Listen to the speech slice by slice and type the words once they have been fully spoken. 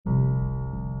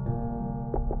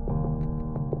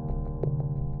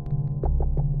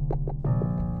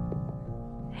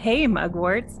Hey,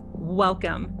 mugworts.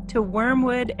 Welcome to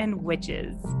Wormwood and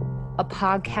Witches, a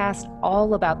podcast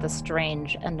all about the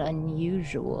strange and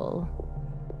unusual.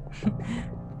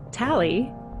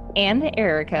 Tally and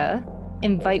Erica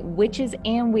invite witches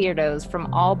and weirdos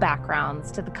from all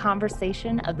backgrounds to the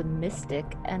conversation of the mystic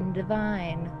and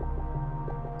divine.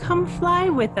 Come fly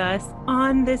with us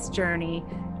on this journey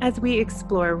as we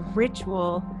explore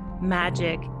ritual,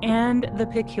 magic, and the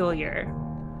peculiar.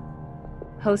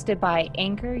 Hosted by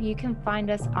Anchor, you can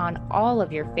find us on all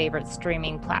of your favorite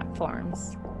streaming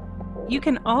platforms. You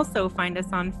can also find us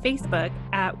on Facebook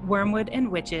at Wormwood and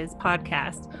Witches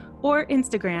Podcast or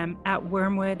Instagram at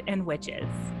Wormwood and Witches.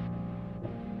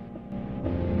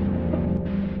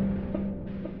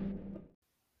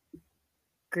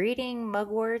 Greeting,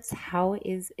 mugworts. How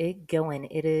is it going?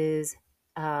 It is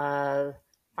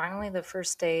finally the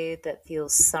first day that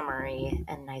feels summery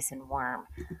and nice and warm.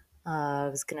 I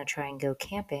was going to try and go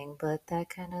camping, but that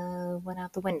kind of went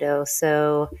out the window.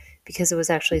 So, because it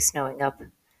was actually snowing up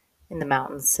in the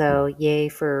mountains. So, yay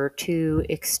for two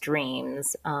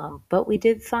extremes. But we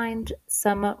did find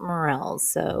some morels.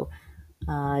 So,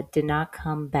 did not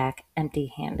come back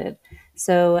empty handed.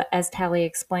 So, as Tally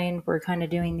explained, we're kind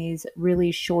of doing these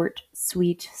really short,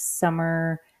 sweet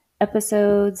summer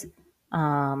episodes.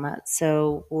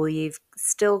 So, we've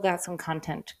still got some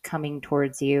content coming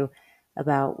towards you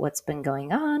about what's been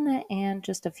going on and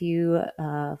just a few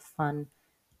fun,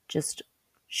 just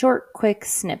short, quick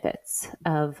snippets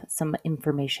of some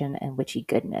information and witchy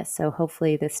goodness. So,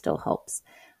 hopefully, this still helps.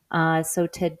 So,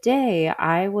 today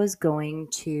I was going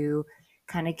to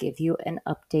kind of give you an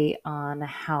update on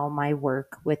how my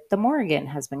work with the Morrigan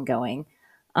has been going.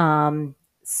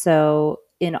 So,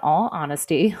 in all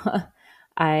honesty,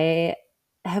 I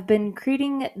have been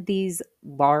creating these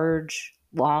large,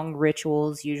 long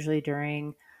rituals, usually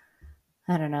during,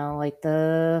 I don't know, like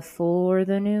the full or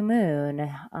the new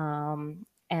moon,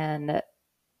 and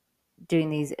doing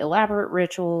these elaborate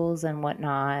rituals and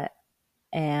whatnot,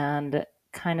 and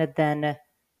kind of then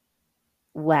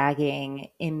lagging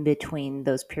in between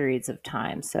those periods of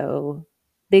time. So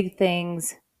big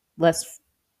things, less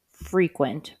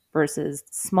frequent versus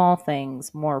small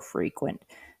things, more frequent.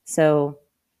 So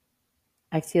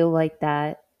I feel like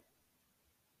that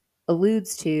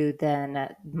alludes to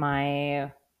then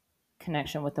my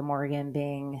connection with the Morrigan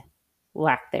being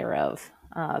lack thereof,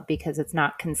 because it's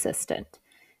not consistent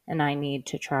and I need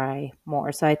to try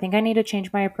more. So I think I need to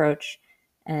change my approach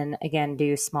and again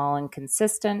do small and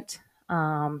consistent.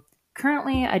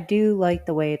 Currently, I do like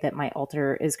the way that my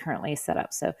altar is currently set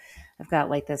up. So I've got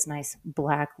like this nice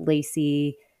black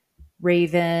lacy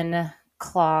raven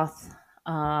cloth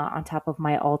on top of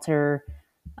my altar.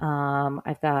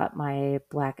 I've got my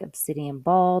black obsidian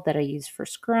ball that I use for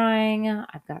scrying.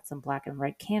 I've got some black and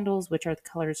red candles, which are the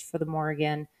colors for the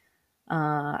Morrigan.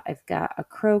 I've got a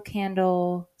crow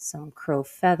candle, some crow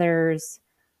feathers.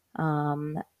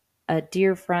 Um, a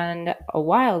dear friend a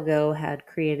while ago had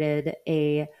created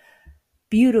a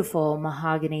beautiful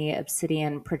mahogany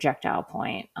obsidian projectile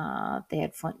point. They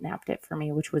had flint napped it for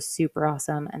me, which was super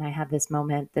awesome. And I had this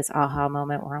moment, this aha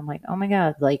moment where I'm like, oh my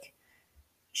God, like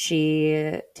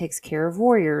she takes care of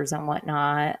warriors and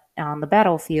whatnot on the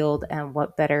battlefield. And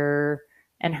what better,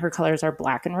 and her colors are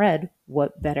black and red.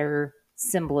 What better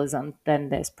symbolism than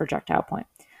this projectile point?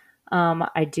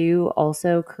 I do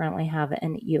also currently have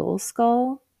an eel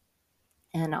skull,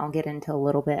 and I'll get into a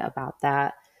little bit about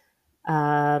that.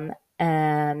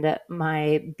 And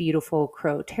my beautiful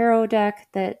Crow Tarot deck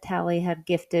that Tally had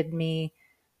gifted me,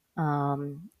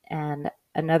 and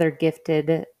another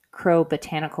gifted Crow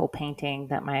botanical painting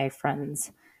that my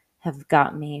friends have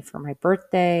got me for my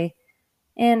birthday,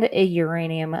 and a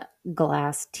uranium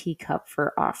glass teacup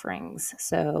for offerings.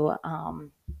 So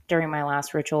during my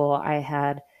last ritual, I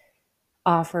had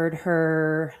offered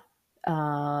her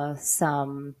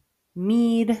some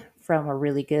mead from a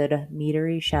really good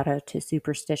meadery. Shout out to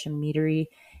Superstition Meadery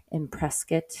in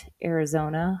Prescott,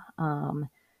 Arizona.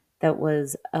 That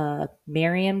was a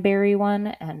Marionberry one,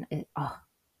 and oh,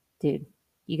 dude,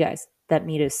 you guys, that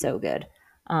meat is so good.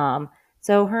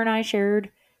 So her and I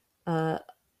shared a,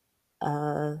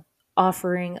 a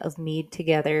offering of mead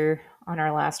together on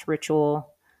our last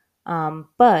ritual.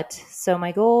 But so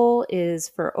my goal is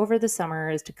for over the summer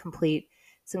is to complete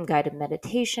some guided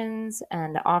meditations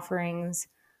and offerings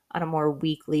on a more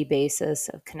weekly basis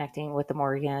of connecting with the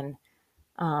Morrigan.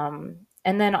 And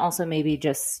then also maybe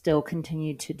just still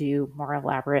continue to do more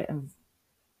elaborate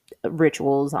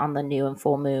rituals on the new and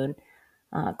full moon,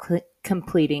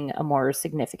 completing a more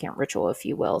significant ritual, if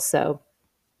you will. So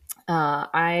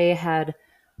I had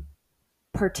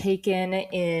partaken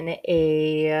in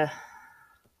a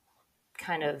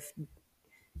kind of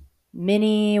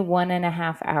mini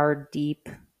 1.5 hour deep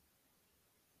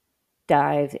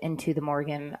dive into the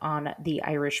Morrigan on the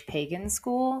Irish pagan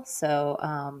school. So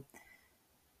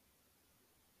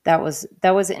that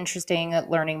was interesting,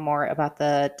 learning more about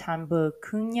the Tambu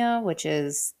Cunha, which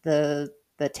is the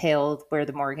tale where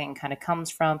the Morrigan kind of comes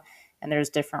from. And there's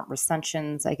different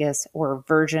recensions, I guess, or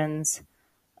versions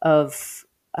of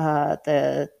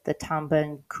the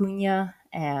Tambu Cunha.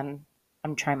 And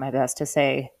I'm trying my best to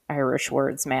say Irish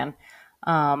words, man.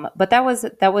 But that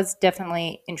was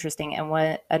definitely interesting. And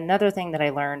what another thing that I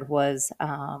learned was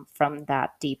from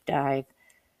that deep dive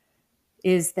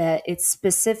is that it's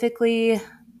specifically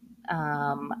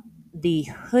um, the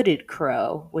hooded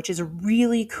crow, which is a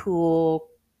really cool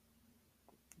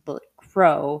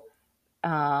crow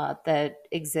that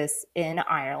exists in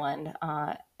Ireland,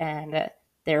 and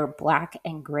they're black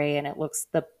and gray, and it looks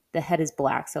the head is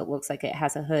black, so it looks like it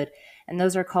has a hood, and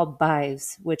those are called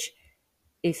bives, which,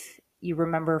 if you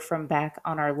remember from back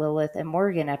on our Lilith and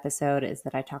Morrigan episode, is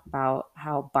that I talk about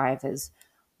how bive is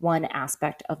one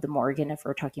aspect of the Morrigan if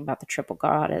we're talking about the triple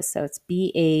goddess. So it's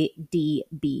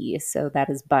BADB. So that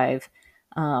is bive.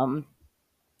 Um,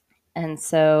 and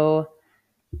so,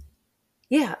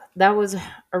 yeah, that was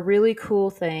a really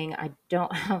cool thing. I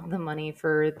don't have the money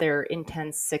for their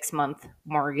intense 6-month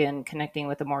Morrigan connecting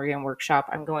with the Morrigan workshop.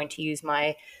 I'm going to use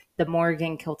the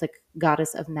Morrigan Celtic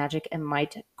Goddess of Magic and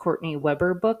Might Courtney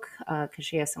Weber book because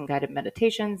she has some guided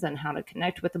meditations on how to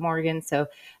connect with the Morrigan. So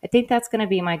I think that's going to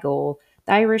be my goal.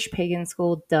 The Irish Pagan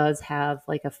School does have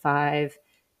like a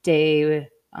 5-day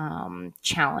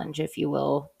challenge, if you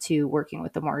will, to working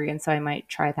with the Morrigan. So I might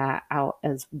try that out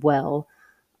as well.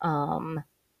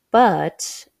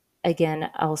 But again,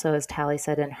 also as Tally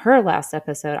said in her last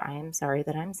episode, I am sorry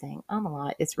that I'm saying a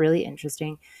lot. It's really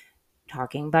interesting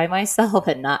talking by myself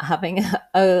and not having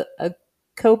a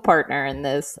co-partner in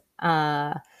this.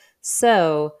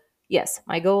 So yes,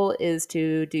 my goal is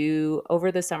to do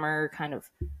over the summer, kind of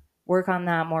work on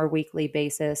that more weekly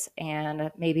basis.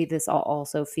 And maybe this will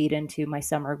also feed into my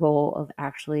summer goal of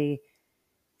actually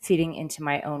feeding into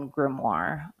my own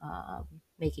grimoire,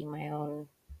 making my own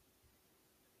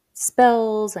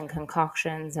spells and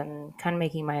concoctions and kind of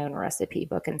making my own recipe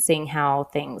book and seeing how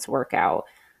things work out.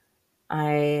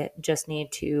 I just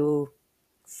need to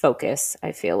focus,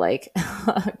 I feel like,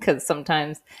 because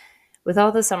sometimes with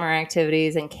all the summer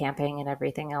activities and camping and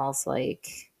everything else,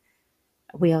 like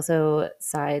we also,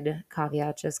 side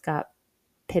caveat, just got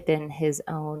Pippin his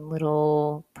own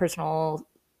little personal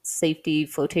safety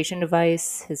flotation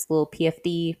device, his little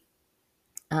PFD.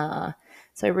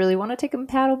 So I really want to take him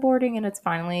paddleboarding, and it's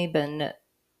finally been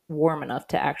warm enough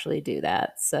to actually do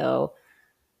that. So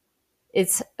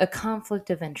it's a conflict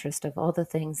of interest of all the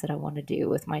things that I want to do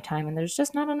with my time, and there's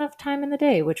just not enough time in the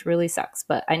day, which really sucks.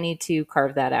 But I need to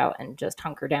carve that out and just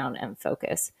hunker down and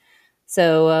focus.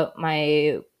 So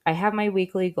I have my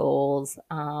weekly goals,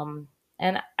 and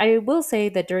I will say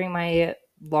that during my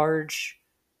large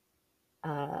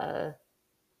uh,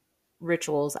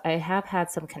 rituals, I have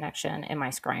had some connection in my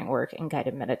scrying work and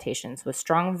guided meditations with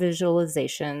strong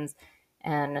visualizations.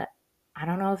 And I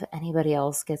don't know if anybody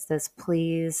else gets this.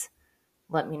 Please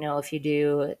let me know if you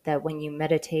do, that when you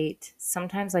meditate,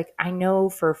 sometimes, like, I know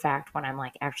for a fact when I'm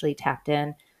like actually tapped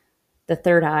in, the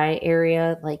third eye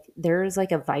area, like there's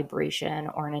like a vibration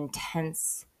or an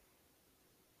intense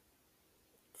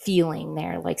feeling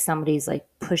there, like somebody's like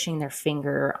pushing their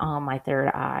finger on my third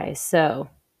eye. So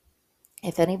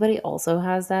if anybody also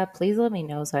has that, please let me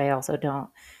know so I also don't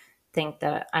think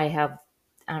that I have,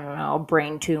 I don't know, a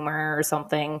brain tumor or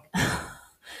something.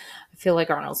 I feel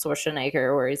like Arnold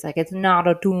Schwarzenegger, where he's like, it's not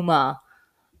a tumor.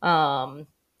 Um,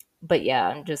 but yeah,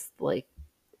 I'm just like,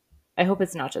 I hope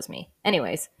it's not just me.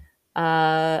 Anyways,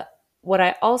 uh, what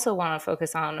I also want to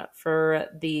focus on for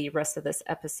the rest of this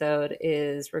episode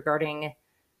is regarding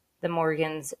the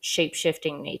Morrigan's shape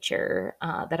shifting nature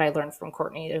that I learned from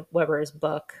Courtney Weber's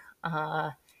book.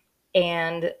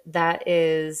 And that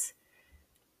is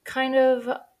kind of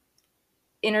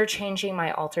interchanging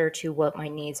my altar to what my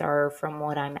needs are from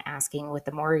what I'm asking with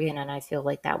the Morrigan. And I feel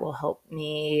like that will help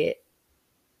me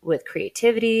with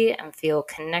creativity and feel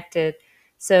connected.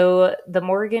 So the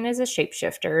Morrigan is a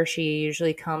shapeshifter. She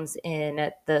usually comes in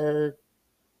at the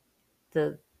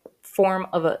form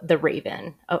of the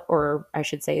raven, or I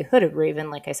should say a hooded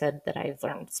raven, like I said, that I've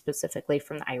learned specifically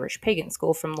from the Irish Pagan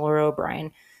School from Laura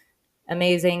O'Brien.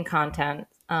 Amazing content.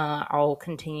 I'll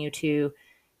continue to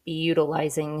be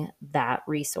utilizing that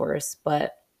resource, and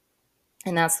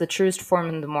that's the truest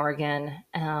form of the Morrigan,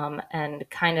 and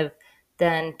kind of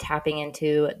then tapping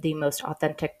into the most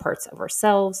authentic parts of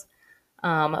ourselves.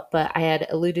 But I had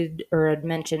alluded or had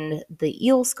mentioned the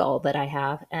eel skull that I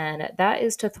have, and that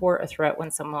is to thwart a threat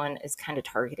when someone is kind of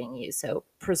targeting you. So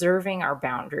preserving our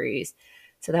boundaries.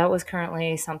 So that was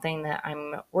currently something that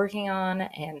I'm working on,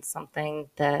 and something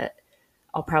that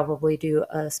I'll probably do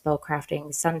a spell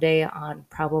crafting Sunday on,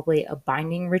 probably a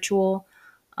binding ritual.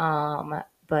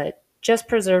 But just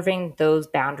preserving those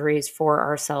boundaries for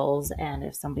ourselves. And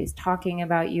if somebody's talking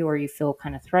about you or you feel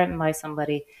kind of threatened by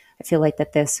somebody, I feel like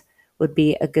that this would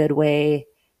be a good way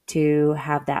to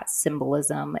have that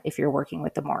symbolism if you're working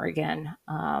with the Morrigan.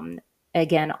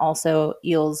 Again, also,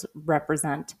 eels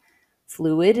represent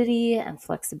fluidity and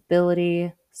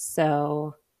flexibility.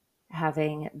 So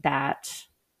having that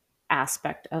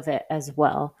aspect of it as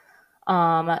well.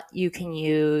 You can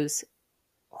use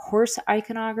horse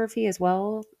iconography as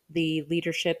well, the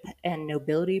leadership and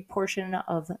nobility portion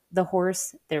of the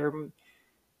horse. There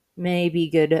may be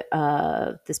good,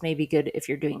 this may be good if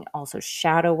you're doing also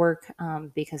shadow work,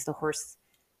 because the horse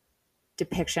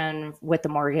depiction with the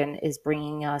Morrigan is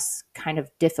bringing us kind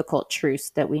of difficult truths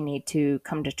that we need to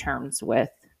come to terms with.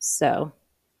 So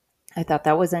I thought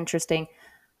that was interesting.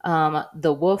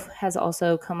 The wolf has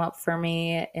also come up for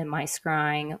me in my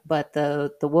scrying, but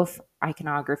the wolf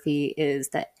iconography is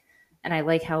that, and I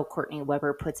like how Courtney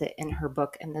Weber puts it in her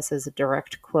book, and this is a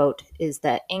direct quote, is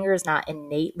that anger is not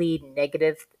innately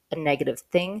a negative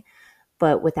thing,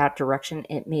 but without direction,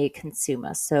 it may consume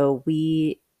us. So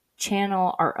we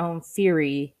channel our own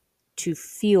fury to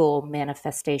feel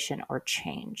manifestation or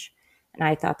change. And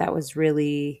I thought that was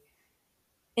really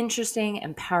interesting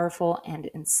and powerful and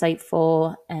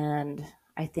insightful. And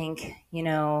I think,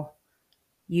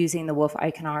 using the wolf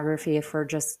iconography, if we're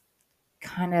just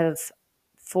kind of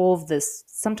full of this,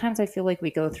 sometimes I feel like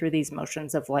we go through these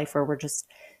motions of life where we're just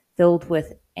filled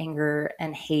with anger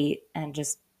and hate and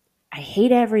just, I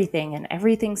hate everything and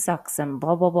everything sucks and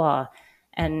blah, blah, blah.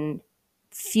 And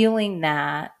feeling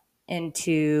that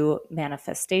into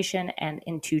manifestation and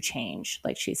into change,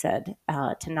 like she said,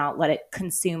 to not let it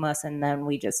consume us and then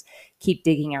we just keep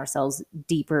digging ourselves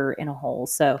deeper in a hole.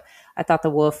 So I thought the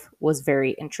wolf was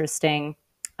very interesting.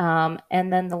 And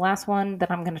then the last one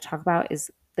that I'm going to talk about is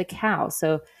the cow.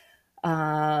 So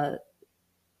uh,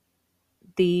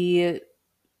 the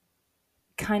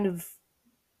kind of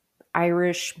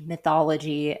Irish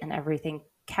mythology and everything,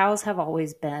 cows have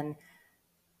always been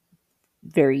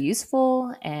very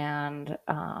useful and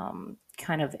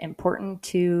kind of important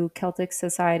to Celtic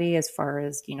society, as far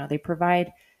as, they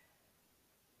provide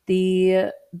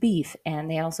the beef and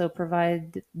they also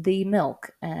provide the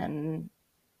milk and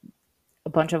a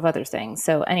bunch of other things.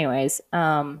 So, anyways,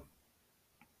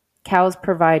 cows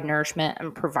provide nourishment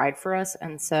and provide for us.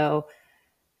 And so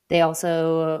they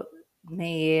also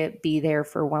may be there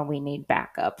for when we need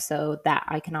backup. So that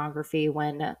iconography,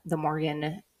 when the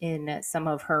Morrigan in some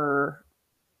of her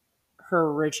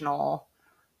original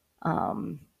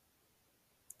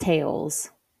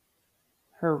tales,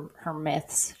 her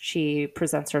myths, she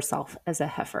presents herself as a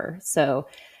heifer. So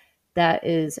that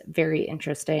is very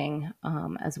interesting,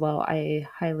 as well. I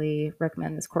highly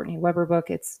recommend this Courtney Weber book.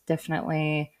 It's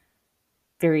definitely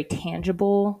very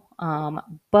tangible.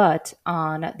 But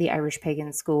on the Irish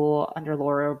Pagan School under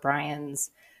Laura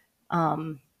O'Brien's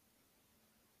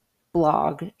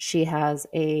blog, she has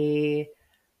a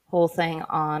whole thing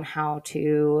on how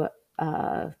to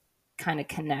kind of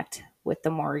connect with the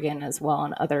Morrigan as well,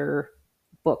 and other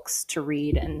books to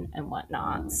read and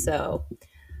whatnot. So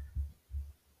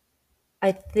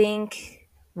I think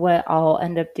what I'll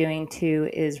end up doing too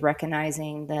is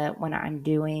recognizing that when I'm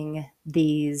doing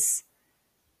these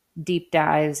deep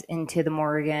dives into the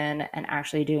Morrigan and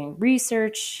actually doing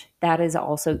research, that is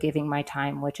also giving my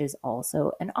time, which is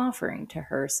also an offering to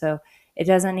her. So it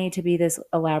doesn't need to be this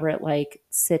elaborate, like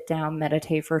sit down,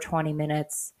 meditate for 20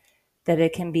 minutes, that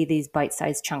it can be these bite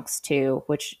sized chunks too,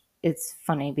 which it's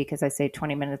funny because I say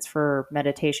 20 minutes for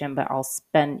meditation, but I'll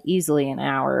spend easily an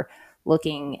hour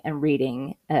looking and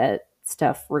reading at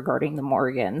stuff regarding the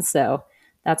Morrigan. So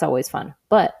that's always fun.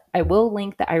 But I will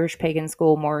link the Irish Pagan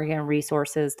School Morrigan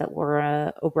resources that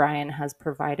Laura O'Brien has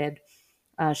provided.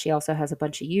 She also has a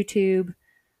bunch of YouTube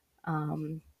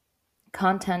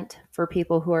content for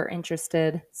people who are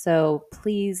interested. So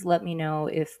please let me know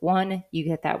if, one, you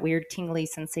get that weird tingly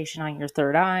sensation on your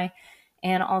third eye.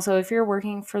 And also, if you're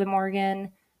working for the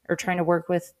Morrigan or trying to work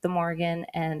with the Morrigan,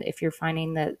 and if you're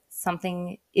finding that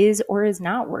something is or is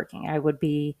not working, I would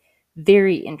be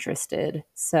very interested.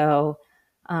 So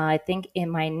I think in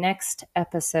my next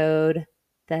episode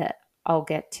that I'll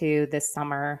get to this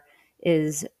summer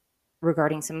is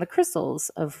regarding some of the crystals,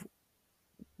 of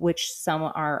which some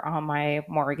are on my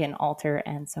Morrigan altar.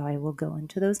 And so I will go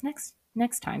into those next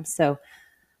next time. So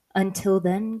until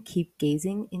then, keep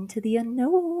gazing into the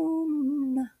unknown.